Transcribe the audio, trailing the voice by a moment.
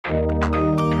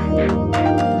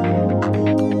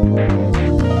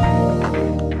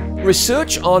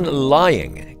Research on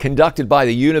lying conducted by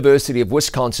the University of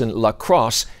Wisconsin-La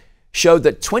Crosse showed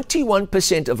that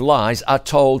 21% of lies are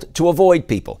told to avoid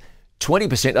people,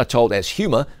 20% are told as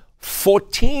humor,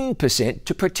 14%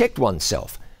 to protect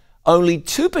oneself. Only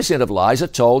 2% of lies are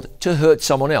told to hurt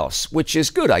someone else, which is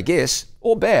good, I guess,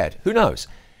 or bad, who knows.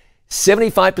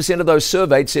 75% of those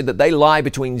surveyed said that they lie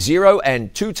between 0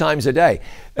 and 2 times a day.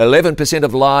 11%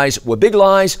 of lies were big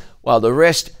lies, while the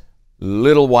rest,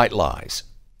 little white lies.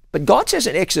 But God says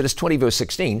in Exodus 20, verse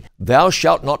 16, "Thou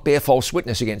shalt not bear false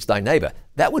witness against thy neighbor."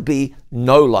 That would be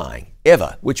no lying,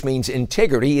 ever, which means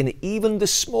integrity in even the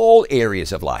small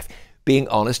areas of life. Being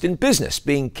honest in business,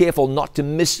 being careful not to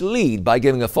mislead by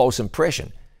giving a false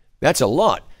impression. That's a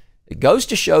lot. It goes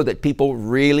to show that people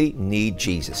really need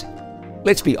Jesus.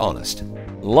 Let's be honest,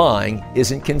 lying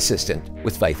isn't consistent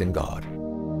with faith in God.